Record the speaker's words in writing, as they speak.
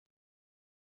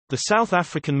The South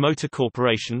African Motor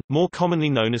Corporation, more commonly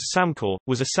known as Samcor,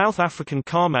 was a South African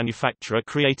car manufacturer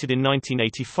created in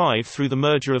 1985 through the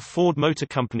merger of Ford Motor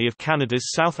Company of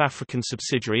Canada's South African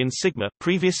subsidiary and Sigma,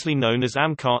 previously known as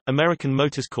Amcar, American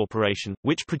Motors Corporation,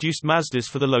 which produced Mazdas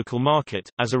for the local market.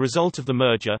 As a result of the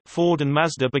merger, Ford and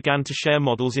Mazda began to share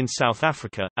models in South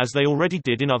Africa, as they already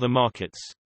did in other markets.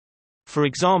 For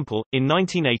example, in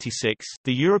 1986,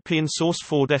 the European-sourced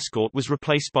Ford Escort was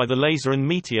replaced by the Laser and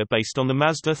Meteor based on the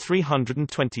Mazda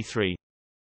 323.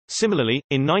 Similarly,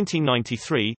 in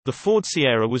 1993, the Ford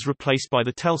Sierra was replaced by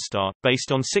the Telstar,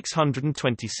 based on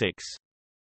 626.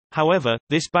 However,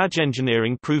 this badge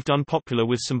engineering proved unpopular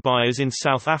with some buyers in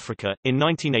South Africa. In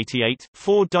 1988,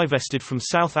 Ford divested from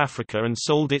South Africa and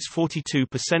sold its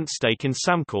 42% stake in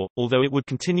Samcor, although it would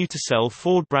continue to sell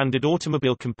Ford-branded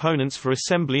automobile components for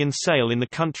assembly and sale in the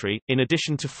country. In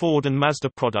addition to Ford and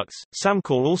Mazda products,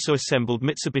 Samcor also assembled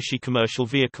Mitsubishi commercial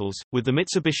vehicles, with the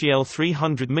Mitsubishi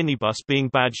L300 minibus being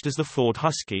badged as the Ford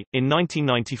Husky. In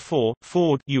 1994,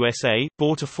 Ford USA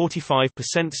bought a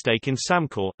 45% stake in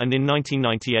Samcor, and in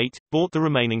 1998, bought the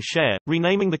remaining share,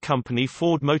 renaming the company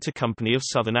Ford Motor Company of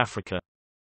Southern Africa.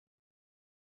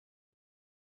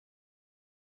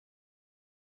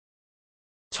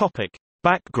 Topic: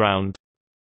 Background.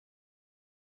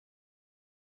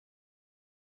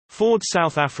 Ford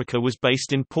South Africa was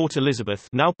based in Port Elizabeth,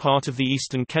 now part of the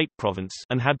Eastern Cape Province,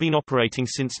 and had been operating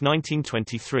since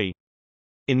 1923.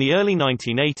 In the early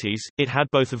 1980s, it had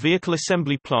both a vehicle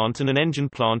assembly plant and an engine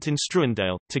plant in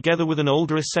Struendale, together with an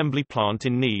older assembly plant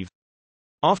in Neve.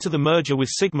 After the merger with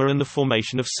Sigma and the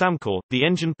formation of Samcor, the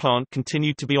engine plant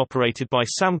continued to be operated by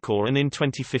Samcor and in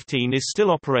 2015 is still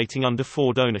operating under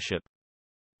Ford ownership.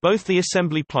 Both the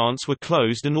assembly plants were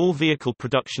closed and all vehicle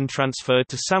production transferred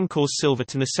to Samcor's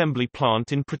Silverton assembly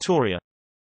plant in Pretoria.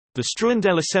 The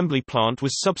Struendale assembly plant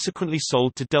was subsequently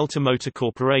sold to Delta Motor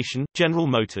Corporation, General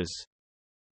Motors.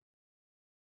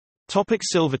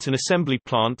 Silverton Assembly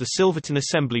Plant. The Silverton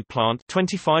Assembly Plant,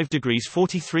 25 degrees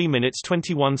 43 minutes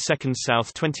 21 seconds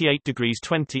south 28 degrees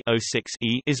 20.06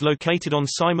 E, is located on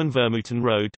Simon Vermeulen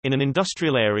Road, in an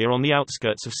industrial area on the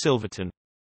outskirts of Silverton.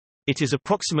 It is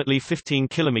approximately 15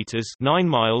 kilometers 9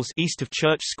 miles east of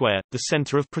Church Square, the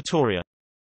center of Pretoria.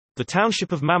 The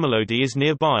township of Mamelodi is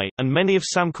nearby, and many of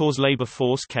Samcor's labor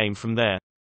force came from there.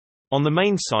 On the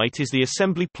main site is the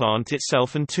assembly plant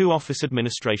itself and two office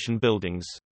administration buildings.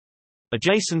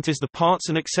 Adjacent is the parts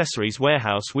and accessories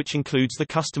warehouse, which includes the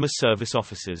customer service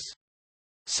offices.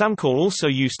 Samcor also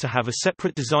used to have a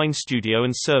separate design studio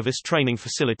and service training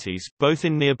facilities, both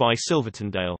in nearby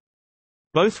Silvertondale.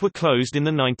 Both were closed in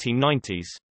the 1990s.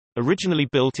 Originally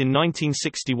built in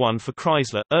 1961 for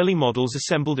Chrysler, early models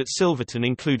assembled at Silverton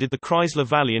included the Chrysler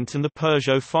Valiant and the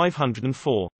Peugeot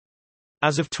 504.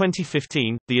 As of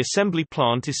 2015, the assembly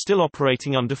plant is still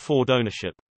operating under Ford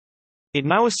ownership. It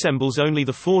now assembles only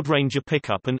the Ford Ranger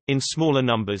pickup and, in smaller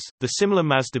numbers, the similar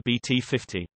Mazda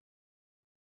BT50.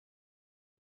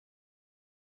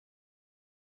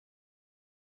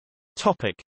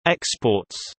 Topic: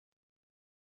 Exports.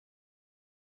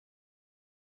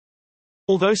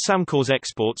 Although Samcor's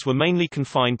exports were mainly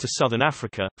confined to Southern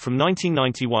Africa, from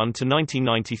 1991 to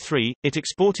 1993, it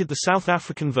exported the South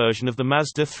African version of the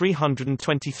Mazda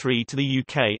 323 to the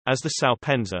UK, as the Sau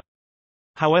Penza.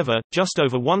 However, just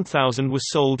over 1,000 were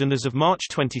sold, and as of March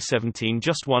 2017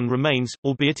 just one remains,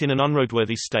 albeit in an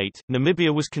unroadworthy state.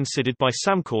 Namibia was considered by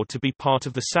Samcor to be part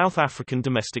of the South African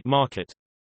domestic market.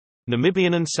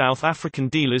 Namibian and South African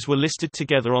dealers were listed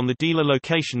together on the dealer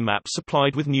location map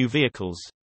supplied with new vehicles.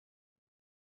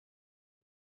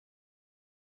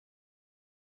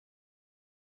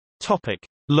 Topic: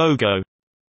 Logo.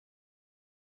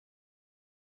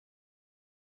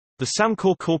 The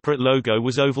Samcor corporate logo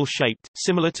was oval-shaped,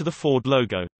 similar to the Ford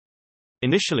logo.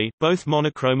 Initially, both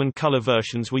monochrome and color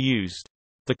versions were used.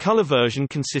 The color version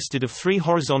consisted of 3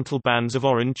 horizontal bands of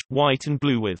orange, white and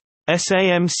blue with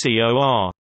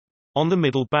SAMCOR on the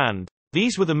middle band.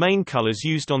 These were the main colors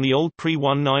used on the old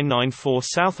pre-1994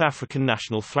 South African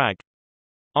national flag.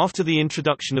 After the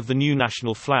introduction of the new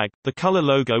national flag, the color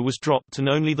logo was dropped and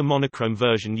only the monochrome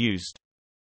version used.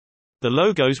 The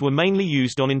logos were mainly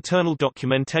used on internal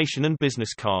documentation and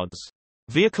business cards.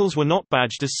 Vehicles were not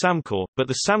badged as Samcor, but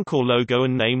the Samcor logo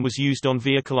and name was used on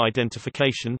vehicle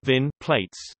identification (VIN)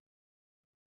 plates.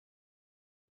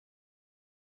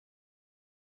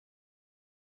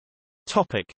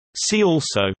 Topic: See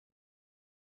also: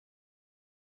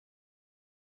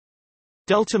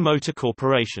 Delta Motor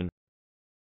Corporation.